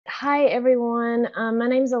Hi, everyone. My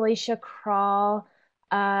name's Alicia Crawl.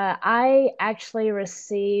 I actually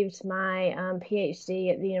received my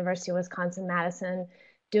PhD at the University of Wisconsin-Madison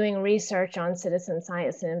doing research on citizen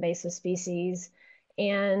science and invasive species.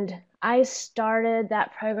 And I started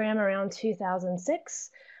that program around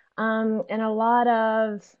 2006. And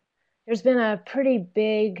there's been a pretty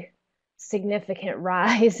big, significant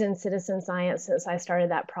rise in citizen science since I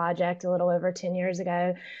started that project a little over 10 years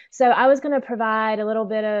ago. So I was going to provide a little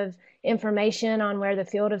bit of information on where the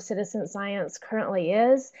field of citizen science currently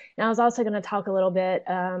is. And I was also going to talk a little bit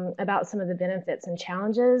about some of the benefits and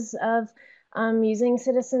challenges of using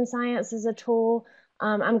citizen science as a tool.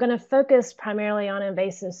 I'm going to focus primarily on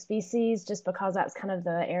invasive species just because that's kind of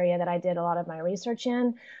the area that I did a lot of my research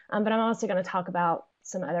in. But I'm also going to talk about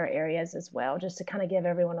some other areas as well, just to kind of give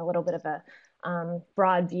everyone a little bit of a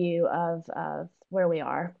broad view of where we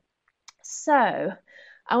are. So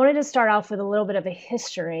I wanted to start off with a little bit of a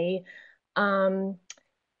history.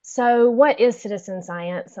 So what is citizen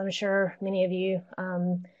science? I'm sure many of you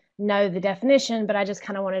know the definition, but I just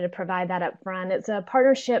kind of wanted to provide that up front. It's a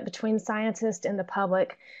partnership between scientists and the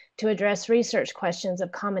public to address research questions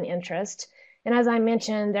of common interest. And as I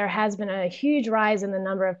mentioned, there has been a huge rise in the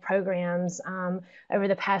number of programs over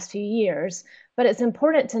the past few years. But it's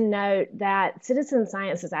important to note that citizen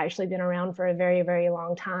science has actually been around for a very, very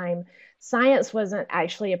long time. Science wasn't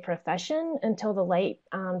actually a profession until the late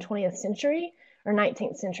 20th century, or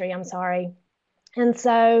 19th century, I'm sorry. And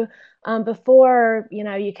so before,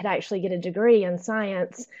 you could actually get a degree in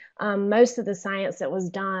science, most of the science that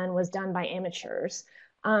was done by amateurs.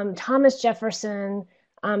 Thomas Jefferson,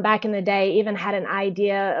 back in the day, even had an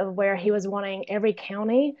idea of where he was wanting every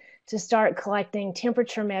county to start collecting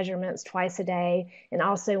temperature measurements twice a day and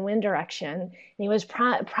also wind direction. And he was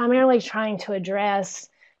primarily trying to address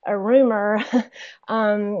a rumor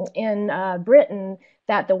in Britain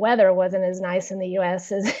that the weather wasn't as nice in the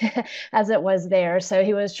US as it was there. So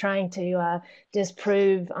he was trying to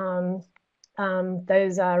disprove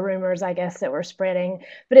those rumors, I guess, that were spreading.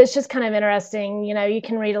 But it's just kind of interesting. You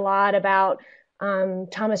can read a lot about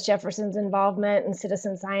Thomas Jefferson's involvement in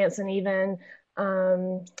citizen science, and even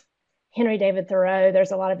Henry David Thoreau.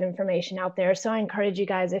 There's a lot of information out there. So I encourage you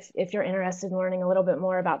guys, if you're interested in learning a little bit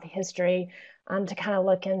more about the history, to kind of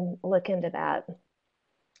look into that.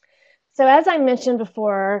 So as I mentioned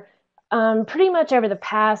before, pretty much over the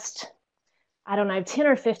past, I don't know, 10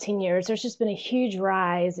 or 15 years, there's just been a huge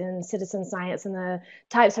rise in citizen science and the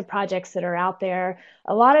types of projects that are out there.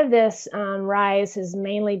 A lot of this rise has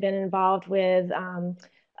mainly been involved with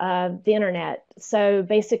the internet. So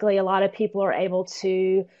basically, a lot of people are able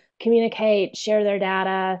to communicate, share their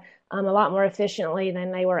data a lot more efficiently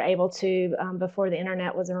than they were able to before the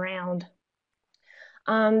internet was around.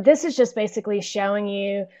 This is just basically showing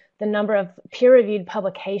you the number of peer-reviewed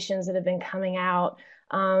publications that have been coming out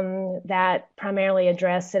that primarily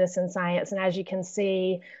address citizen science. And as you can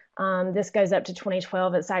see, this goes up to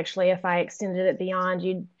 2012. It's actually, if I extended it beyond,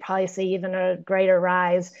 you'd probably see even a greater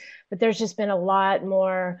rise. But there's just been a lot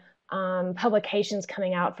more publications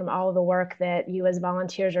coming out from all of the work that you as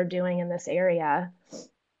volunteers are doing in this area.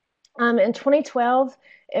 In 2012,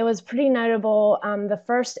 it was pretty notable. The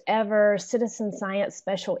first ever citizen science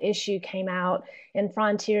special issue came out in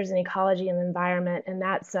Frontiers in Ecology and Environment, and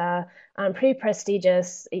that's a pretty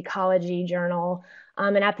prestigious ecology journal.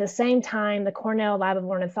 And at the same time, the Cornell Lab of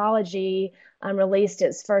Ornithology released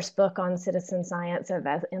its first book on citizen science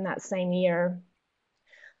in that same year.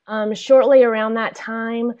 Shortly around that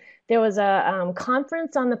time, there was a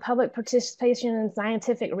conference on the public participation in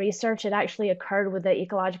scientific research. It actually occurred with the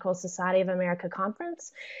Ecological Society of America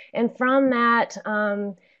conference. And from that,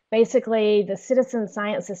 basically, the Citizen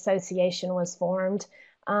Science Association was formed.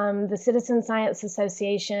 The Citizen Science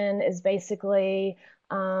Association is basically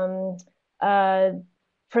a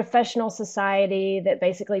professional society that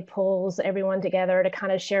basically pulls everyone together to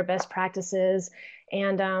kind of share best practices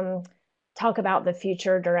and talk about the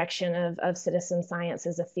future direction of citizen science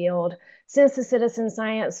as a field. Since the Citizen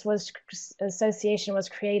Science Association was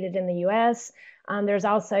created in the US, there's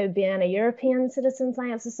also been a European Citizen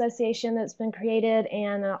Science Association that's been created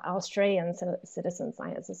and an Australian Citizen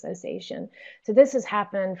Science Association. So this has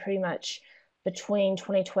happened pretty much between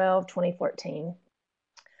 2012, 2014.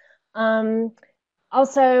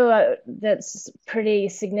 Also, that's pretty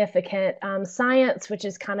significant. Science, which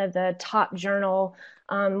is kind of the top journal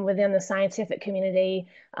within the scientific community,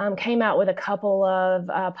 came out with a couple of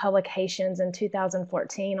publications in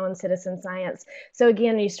 2014 on citizen science. So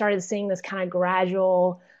again, you started seeing this kind of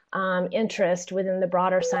gradual interest within the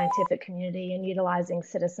broader scientific community in utilizing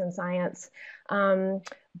citizen science.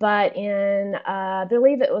 But in, I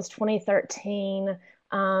believe it was 2013,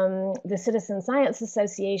 the Citizen Science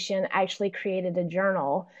Association actually created a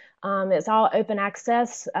journal. It's all open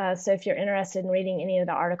access, so if you're interested in reading any of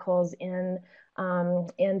the articles in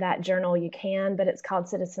that journal, you can, but it's called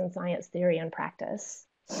Citizen Science Theory and Practice.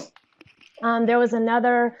 There was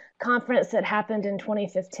another conference that happened in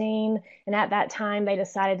 2015, and at that time they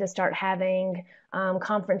decided to start having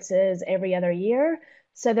conferences every other year.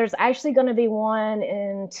 So there's actually going to be one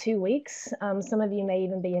in 2 weeks. Some of you may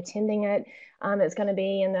even be attending it. It's going to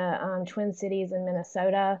be in the Twin Cities in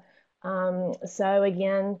Minnesota. So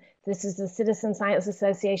again, this is the Citizen Science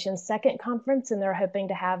Association's second conference, and they're hoping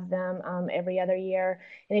to have them every other year.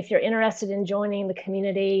 And if you're interested in joining the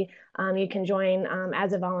community, you can join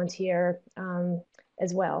as a volunteer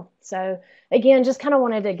as well. So again, just kind of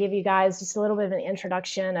wanted to give you guys just a little bit of an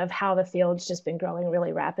introduction of how the field's just been growing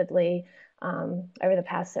really rapidly over the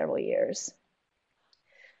past several years.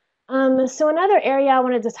 So another area I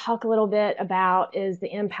wanted to talk a little bit about is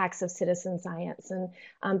the impacts of citizen science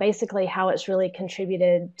and basically how it's really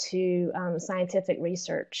contributed to scientific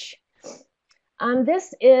research.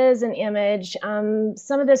 This is an image.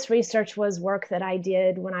 Some of this research was work that I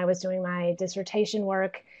did when I was doing my dissertation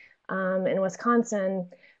work in Wisconsin.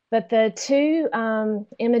 But the two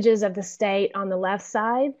images of the state on the left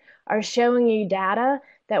side are showing you data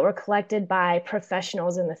that were collected by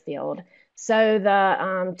professionals in the field. So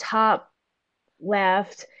the top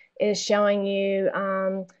left is showing you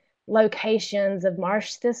locations of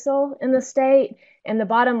marsh thistle in the state, and the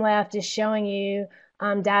bottom left is showing you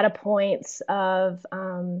data points of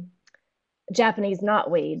Japanese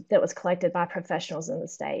knotweed that was collected by professionals in the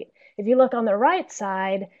state. If you look on the right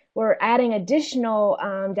side, we're adding additional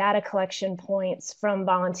data collection points from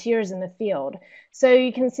volunteers in the field. So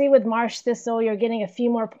you can see with marsh thistle, you're getting a few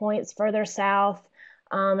more points further south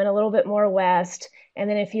and a little bit more west. And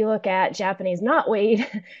then if you look at Japanese knotweed,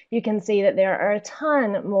 you can see that there are a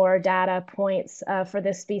ton more data points for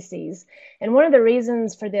this species. And one of the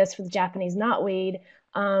reasons for this with Japanese knotweed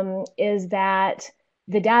is that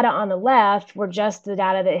the data on the left were just the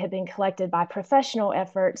data that had been collected by professional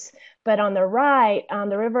efforts, but on the right,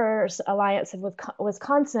 the Rivers Alliance of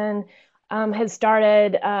Wisconsin has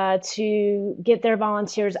started to get their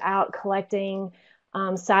volunteers out collecting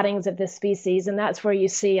sightings of this species, and that's where you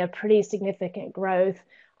see a pretty significant growth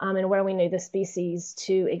and where we knew the species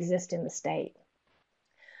to exist in the state.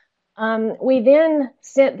 We then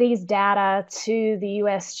sent these data to the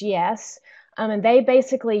USGS, and they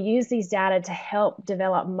basically use these data to help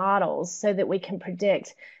develop models so that we can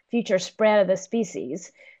predict future spread of the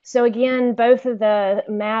species. So again, both of the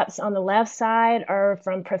maps on the left side are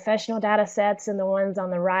from professional data sets, and the ones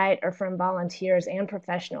on the right are from volunteers and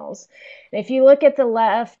professionals. And if you look at the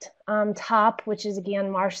left top, which is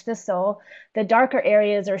again marsh thistle, the darker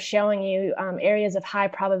areas are showing you areas of high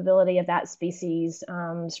probability of that species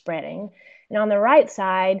spreading. And on the right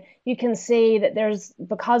side, you can see that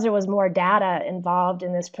because there was more data involved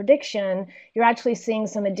in this prediction, you're actually seeing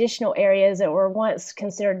some additional areas that were once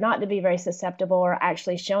considered not to be very susceptible are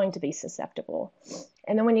actually showing to be susceptible.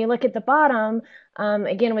 And then when you look at the bottom,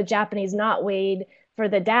 again with Japanese knotweed, for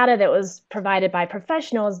the data that was provided by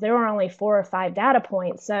professionals, there were only 4 or 5 data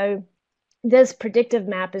points. So this predictive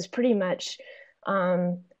map is pretty much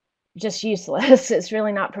just useless. It's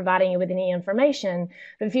really not providing you with any information.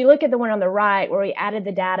 But if you look at the one on the right, where we added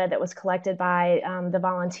the data that was collected by the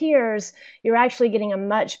volunteers, you're actually getting a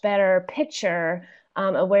much better picture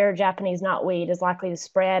of where Japanese knotweed is likely to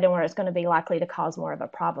spread and where it's going to be likely to cause more of a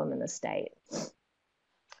problem in the state.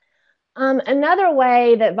 Another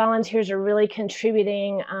way that volunteers are really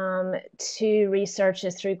contributing to research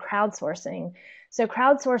is through crowdsourcing. So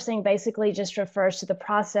crowdsourcing basically just refers to the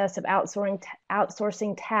process of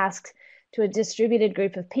outsourcing tasks to a distributed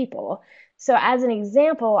group of people. So as an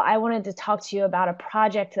example, I wanted to talk to you about a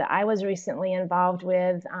project that I was recently involved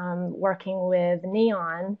with working with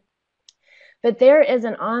NEON. But there is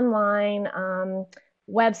an online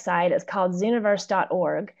website. It's called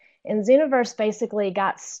zooniverse.org. And Zooniverse basically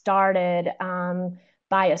got started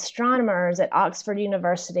by astronomers at Oxford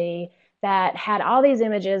University that had all these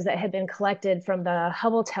images that had been collected from the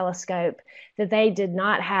Hubble telescope that they did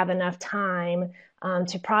not have enough time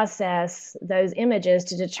to process those images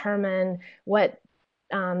to determine what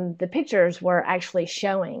the pictures were actually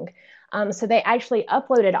showing. So they actually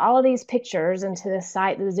uploaded all of these pictures into the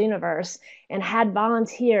site, the Zooniverse, and had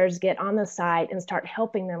volunteers get on the site and start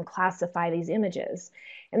helping them classify these images.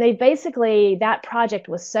 And that project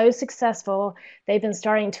was so successful, they've been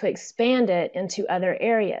starting to expand it into other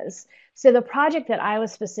areas. So the project that I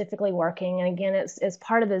was specifically working, and again, it's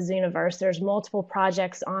part of the Zooniverse. There's multiple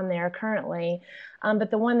projects on there currently,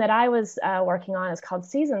 but the one that I was working on is called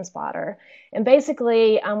Season Spotter. And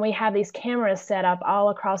basically, we have these cameras set up all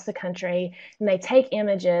across the country, and they take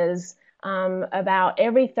images about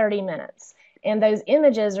every 30 minutes. And those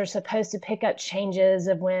images are supposed to pick up changes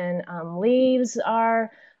of when leaves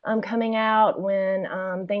are coming out,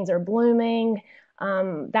 when things are blooming,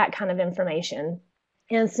 that kind of information.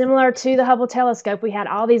 And similar to the Hubble telescope, we had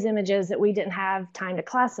all these images that we didn't have time to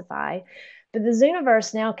classify. But the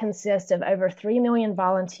Zooniverse now consists of over 3 million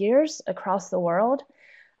volunteers across the world.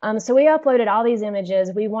 So we uploaded all these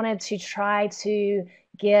images. We wanted to try to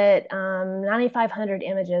get 9,500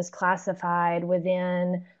 images classified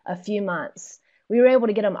within a few months. We were able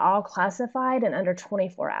to get them all classified in under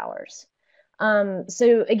 24 hours.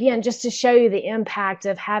 So again, just to show you the impact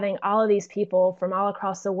of having all of these people from all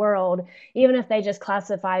across the world, even if they just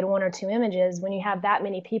classified 1 or 2 images, when you have that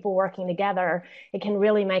many people working together, it can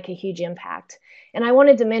really make a huge impact. And I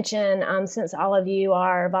wanted to mention, since all of you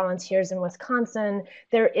are volunteers in Wisconsin,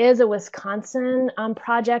 there is a Wisconsin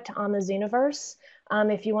project on the Zooniverse.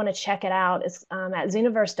 If you want to check it out, it's at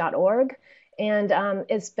zooniverse.org. And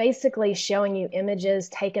it's basically showing you images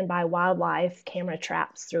taken by wildlife camera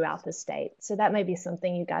traps throughout the state. So that may be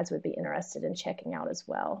something you guys would be interested in checking out as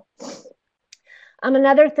well.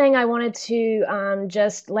 Another thing I wanted to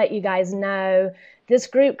just let you guys know, this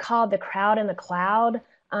group called The Crowd in the Cloud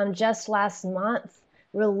just last month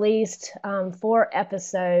released 4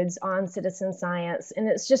 episodes on citizen science. And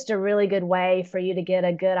it's just a really good way for you to get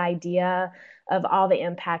a good idea of all the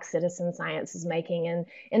impact citizen science is making,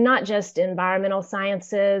 and not just environmental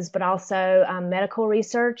sciences, but also medical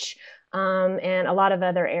research and a lot of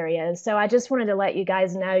other areas. So I just wanted to let you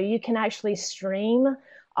guys know you can actually stream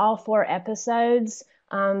all 4 episodes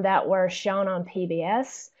that were shown on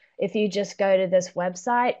PBS if you just go to this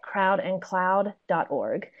website,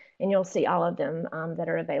 crowdandcloud.org, and you'll see all of them that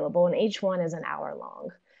are available, and each one is an hour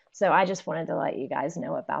long. So I just wanted to let you guys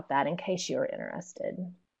know about that in case you were interested.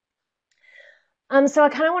 So I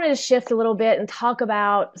kind of wanted to shift a little bit and talk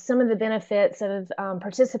about some of the benefits of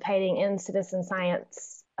participating in citizen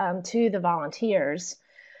science to the volunteers.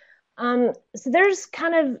 So there's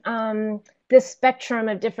kind of this spectrum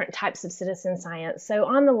of different types of citizen science. So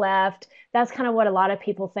on the left, that's kind of what a lot of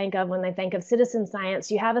people think of when they think of citizen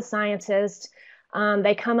science. You have a scientist,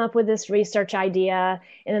 they come up with this research idea,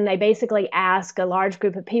 and then they basically ask a large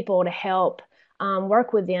group of people to help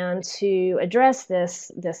work with them to address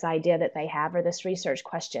this idea that they have, or this research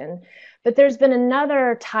question. But there's been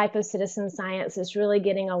another type of citizen science that's really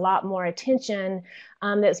getting a lot more attention,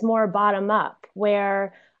 that's more bottom up,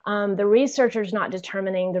 where the researcher's not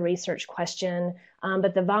determining the research question,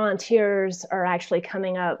 but the volunteers are actually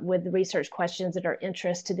coming up with the research questions that are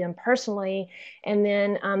interest to them personally, and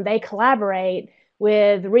then they collaborate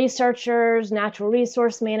with researchers, natural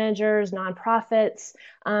resource managers, nonprofits,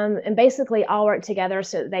 and basically all work together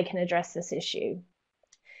so that they can address this issue.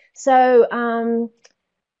 So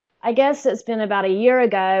I guess it's been about a year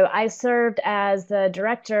ago, I served as the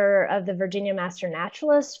director of the Virginia Master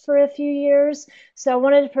Naturalist for a few years. So I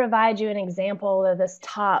wanted to provide you an example of this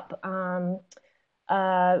bottom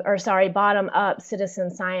up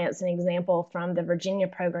citizen science, an example from the Virginia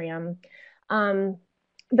program.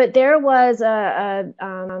 But there was a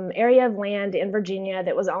area of land in Virginia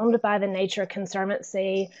that was owned by the Nature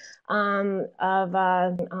Conservancy of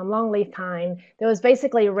longleaf pine. There was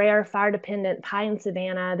basically rare fire-dependent pine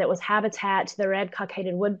savanna that was habitat to the red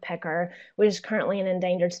cockaded woodpecker, which is currently an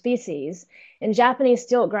endangered species. And Japanese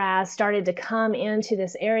stiltgrass started to come into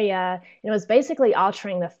this area, and it was basically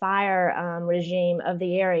altering the fire regime of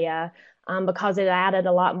the area. Because it added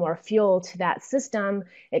a lot more fuel to that system,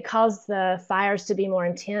 it caused the fires to be more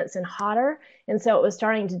intense and hotter, and so it was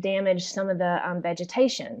starting to damage some of the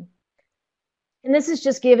vegetation. And this is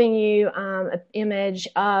just giving you an image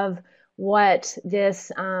of what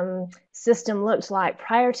this system looked like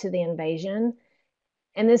prior to the invasion,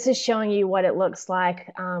 and this is showing you what it looks like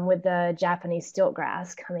with the Japanese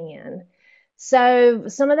stiltgrass coming in. So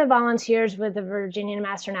some of the volunteers with the Virginia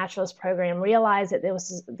Master Naturalist program realized that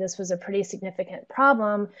this was a pretty significant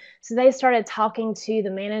problem. So they started talking to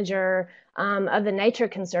the manager of the Nature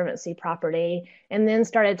Conservancy property, and then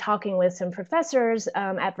started talking with some professors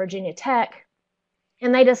at Virginia Tech.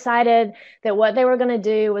 And they decided that what they were going to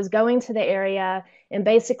do was go into the area and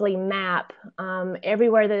basically map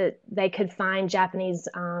everywhere that they could find Japanese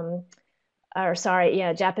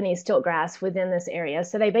stiltgrass within this area.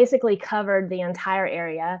 So they basically covered the entire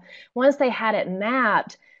area. Once they had it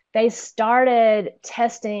mapped, they started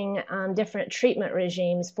testing different treatment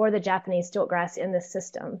regimes for the Japanese stiltgrass in the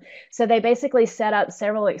system. So they basically set up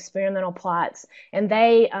several experimental plots, and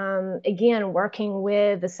they, again, working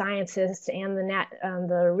with the scientists and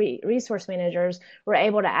the resource managers, were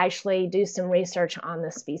able to actually do some research on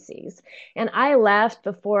the species. And I left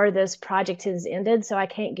before this project has ended, so I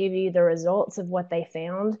can't give you the results of what they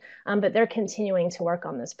found, but they're continuing to work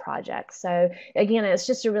on this project. So again, it's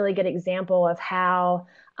just a really good example of how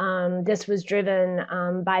this was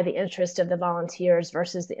driven by the interest of the volunteers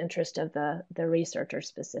versus the interest of the researchers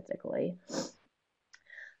specifically.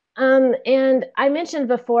 And I mentioned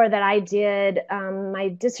before that I did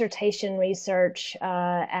my dissertation research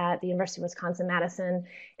at the University of Wisconsin-Madison,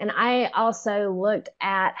 and I also looked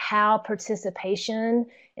at how participation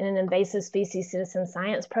in an invasive species citizen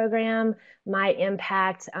science program might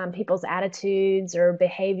impact people's attitudes or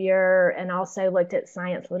behavior, and also looked at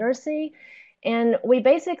science literacy. And we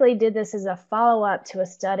basically did this as a follow-up to a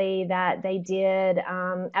study that they did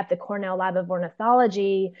at the Cornell Lab of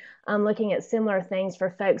Ornithology, looking at similar things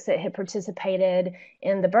for folks that had participated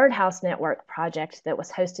in the Birdhouse Network project that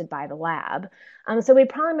was hosted by the lab. So we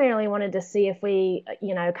primarily wanted to see if we,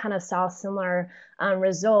 kind of saw similar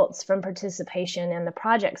results from participation in the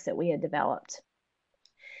projects that we had developed.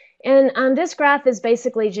 And this graph is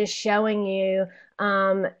basically just showing you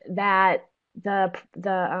that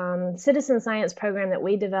the citizen science program that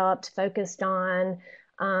we developed focused on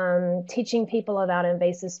teaching people about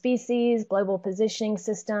invasive species, global positioning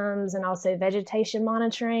systems, and also vegetation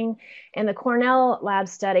monitoring. And the Cornell lab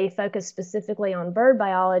study focused specifically on bird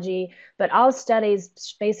biology, but all studies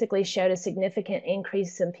basically showed a significant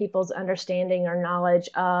increase in people's understanding or knowledge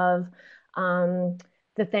of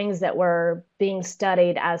the things that were being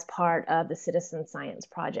studied as part of the citizen science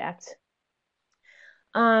project.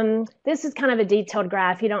 This is kind of a detailed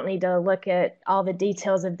graph. You don't need to look at all the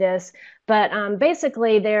details of this, but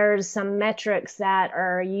basically there's some metrics that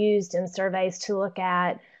are used in surveys to look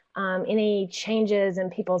at any changes in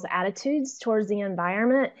people's attitudes towards the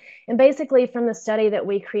environment. And basically from the study that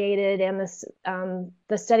we created and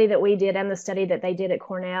the study that we did and the study that they did at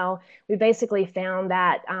Cornell, we basically found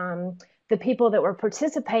that the people that were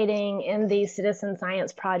participating in these citizen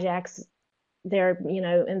science projects, they're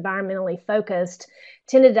environmentally focused,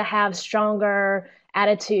 tended to have stronger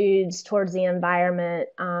attitudes towards the environment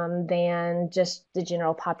than just the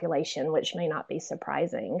general population, which may not be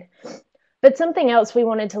surprising. But something else we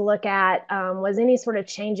wanted to look at was any sort of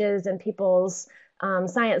changes in people's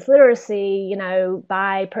science literacy,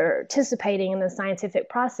 by participating in the scientific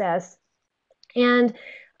process. And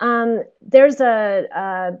there's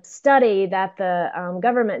a study that the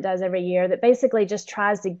government does every year that basically just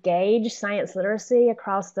tries to gauge science literacy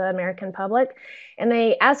across the American public. And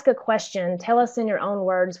they ask a question: tell us in your own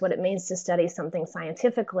words what it means to study something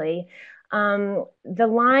scientifically. The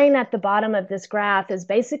line at the bottom of this graph is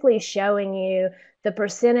basically showing you the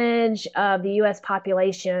percentage of the US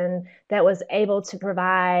population that was able to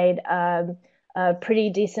provide a pretty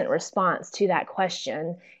decent response to that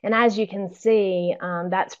question. And as you can see,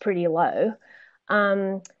 that's pretty low.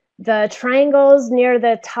 The triangles near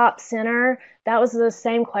the top center, that was the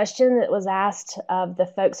same question that was asked of the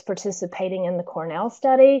folks participating in the Cornell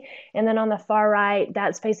study. And then on the far right,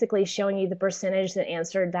 that's basically showing you the percentage that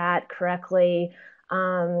answered that correctly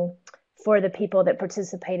for the people that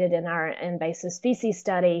participated in our invasive species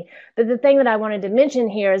study. But the thing that I wanted to mention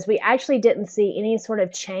here is we actually didn't see any sort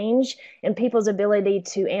of change in people's ability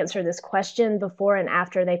to answer this question before and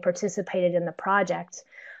after they participated in the project.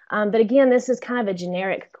 But again, this is kind of a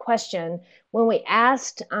generic question. When we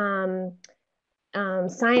asked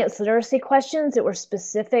science literacy questions that were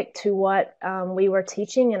specific to what we were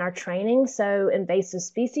teaching in our training, so invasive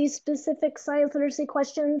species specific science literacy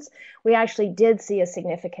questions, we actually did see a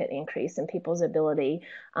significant increase in people's ability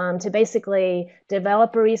to basically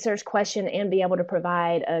develop a research question and be able to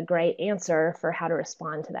provide a great answer for how to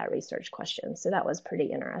respond to that research question. So that was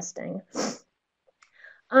pretty interesting.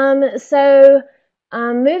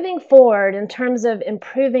 Moving forward in terms of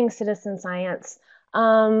improving citizen science,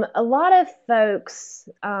 a lot of folks,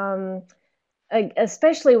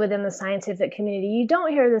 especially within the scientific community, you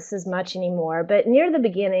don't hear this as much anymore, but near the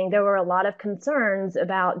beginning, there were a lot of concerns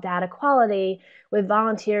about data quality with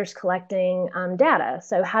volunteers collecting data.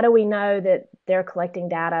 So how do we know that they're collecting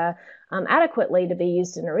data adequately to be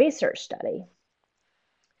used in a research study?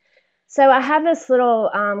 So I have this little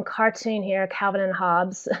cartoon here, Calvin and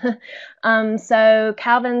Hobbes. So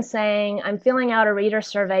Calvin's saying, I'm filling out a reader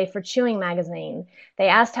survey for Chewing Magazine. They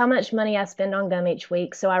asked how much money I spend on gum each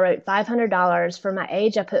week, so I wrote $500. For my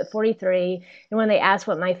age, I put 43. And when they asked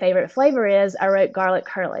what my favorite flavor is, I wrote garlic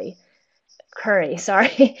curly. Curry,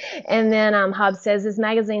 sorry. And then Hobbs says this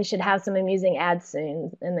magazine should have some amusing ads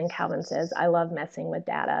soon. And then Calvin says, I love messing with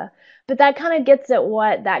data. But that kind of gets at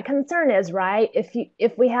what that concern is, right?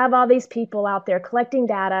 If we have all these people out there collecting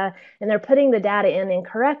data and they're putting the data in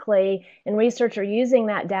incorrectly, and researchers are using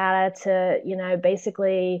that data to,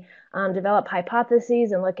 basically develop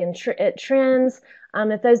hypotheses and look at trends.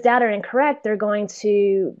 If those data are incorrect, they're going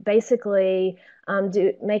to basically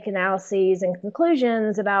make analyses and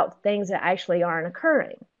conclusions about things that actually aren't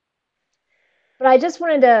occurring. But I just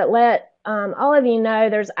wanted to let all of you know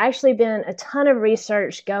there's actually been a ton of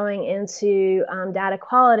research going into data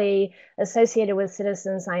quality associated with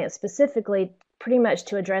citizen science specifically, pretty much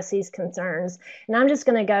to address these concerns. And I'm just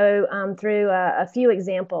going to go through a few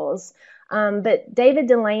examples. But David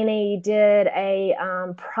Delaney did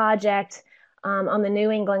a project on the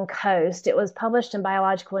New England coast. It was published in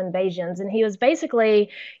Biological Invasions, and he was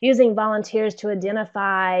basically using volunteers to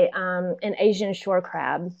identify an Asian shore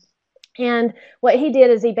crab. And what he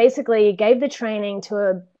did is he basically gave the training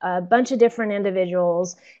to a bunch of different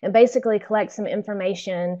individuals and basically collect some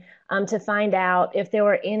information to find out if there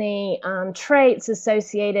were any traits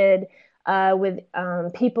associated with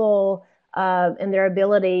people and their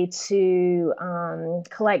ability to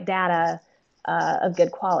collect data of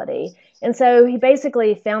good quality. And so he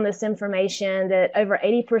basically found this information that over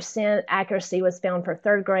 80% accuracy was found for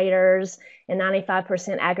third graders and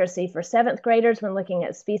 95% accuracy for seventh graders when looking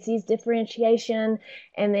at species differentiation.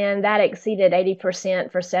 And then that exceeded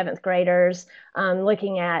 80% for seventh graders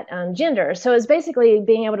looking at gender. So it's basically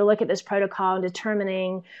being able to look at this protocol and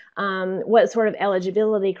determining what sort of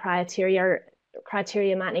eligibility criteria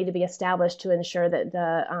might need to be established to ensure that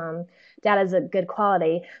the data is of good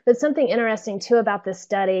quality. But something interesting too about this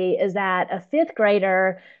study is that a fifth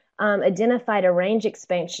grader identified a range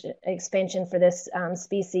expansion for this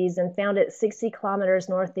species and found it 60 kilometers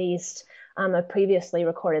northeast of previously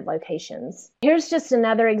recorded locations. Here's just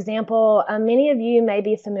another example. Many of you may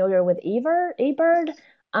be familiar with eBird.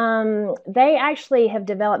 They actually have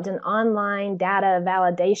developed an online data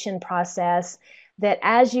validation process that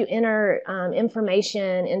as you enter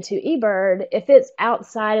information into eBird, if it's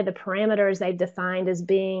outside of the parameters they've defined as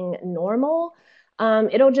being normal,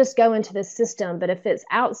 it'll just go into the system. But if it's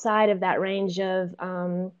outside of that range of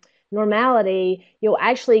normality, you'll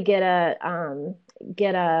actually get a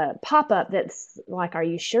pop-up that's like, are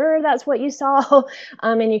you sure that's what you saw?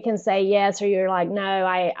 And you can say yes, or you're like, no,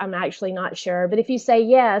 I'm actually not sure. But if you say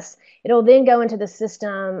yes, it'll then go into the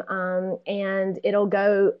system and it'll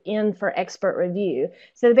go in for expert review.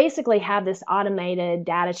 So they basically have this automated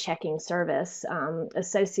data checking service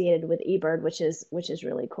associated with eBird, which is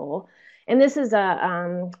really cool. And this is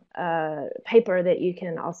a paper that you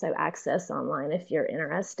can also access online if you're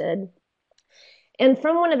interested. And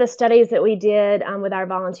from one of the studies that we did with our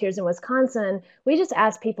volunteers in Wisconsin, we just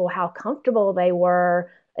asked people how comfortable they were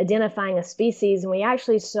identifying a species, and we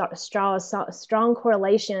actually saw a strong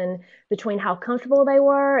correlation between how comfortable they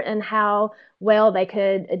were and how well they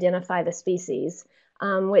could identify the species,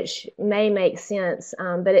 which may make sense,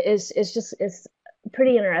 but it's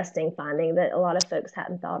pretty interesting finding that a lot of folks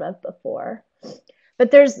hadn't thought of before.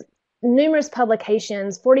 But there's numerous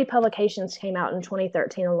publications, 40 publications came out in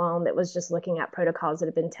 2013 alone that was just looking at protocols that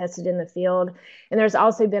have been tested in the field. And there's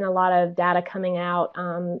also been a lot of data coming out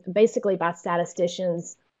basically by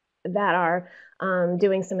statisticians that are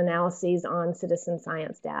doing some analyses on citizen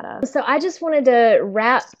science data. So I just wanted to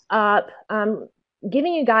wrap up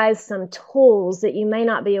giving you guys some tools that you may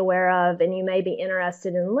not be aware of and you may be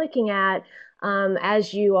interested in looking at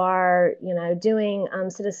as you are, doing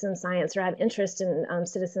citizen science or have interest in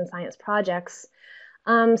citizen science projects.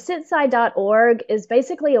 CitSci.org is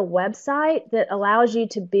basically a website that allows you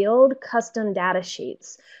to build custom data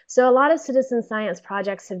sheets. So a lot of citizen science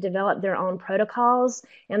projects have developed their own protocols,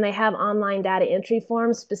 and they have online data entry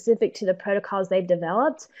forms specific to the protocols they've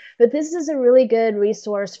developed. But this is a really good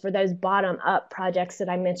resource for those bottom-up projects that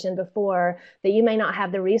I mentioned before, that you may not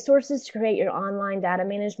have the resources to create your online data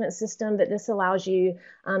management system, but this allows you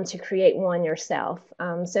to create one yourself.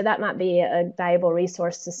 So that might be a valuable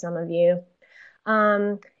resource to some of you.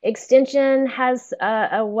 Extension has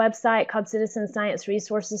a website called Citizen Science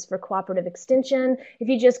Resources for Cooperative Extension. If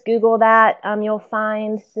you just Google that, you'll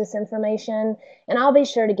find this information. And I'll be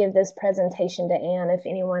sure to give this presentation to Anne if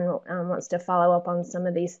anyone wants to follow up on some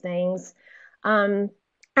of these things.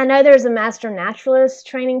 I know there's a Master Naturalist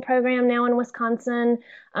training program now in Wisconsin.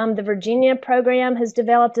 The Virginia program has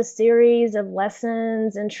developed a series of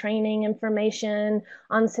lessons and training information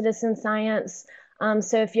on citizen science.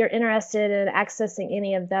 So if you're interested in accessing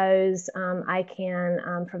any of those, I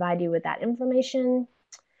can provide you with that information.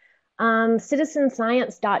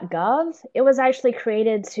 citizenscience.gov. It was actually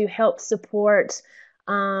created to help support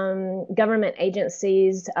government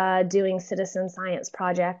agencies doing citizen science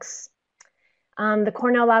projects. The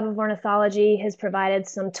Cornell Lab of Ornithology has provided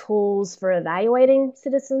some tools for evaluating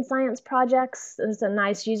citizen science projects. There's a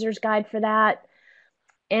nice user's guide for that.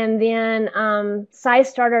 And then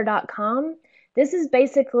SciStarter.com. This is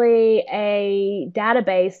basically a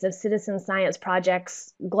database of citizen science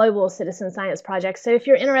projects, global citizen science projects. So if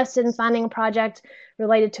you're interested in finding a project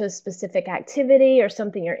related to a specific activity or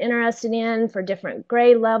something you're interested in for different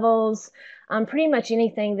grade levels, pretty much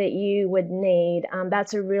anything that you would need,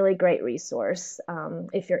 that's a really great resource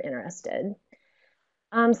if you're interested.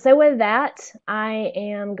 So with that, I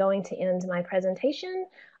am going to end my presentation.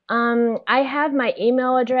 I have my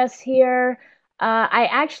email address here. I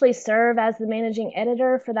actually serve as the managing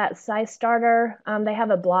editor for that SciStarter. They have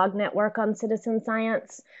a blog network on citizen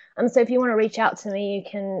science. So if you want to reach out to me, you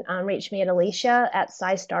can reach me at Alicia at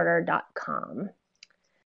scistarter.com.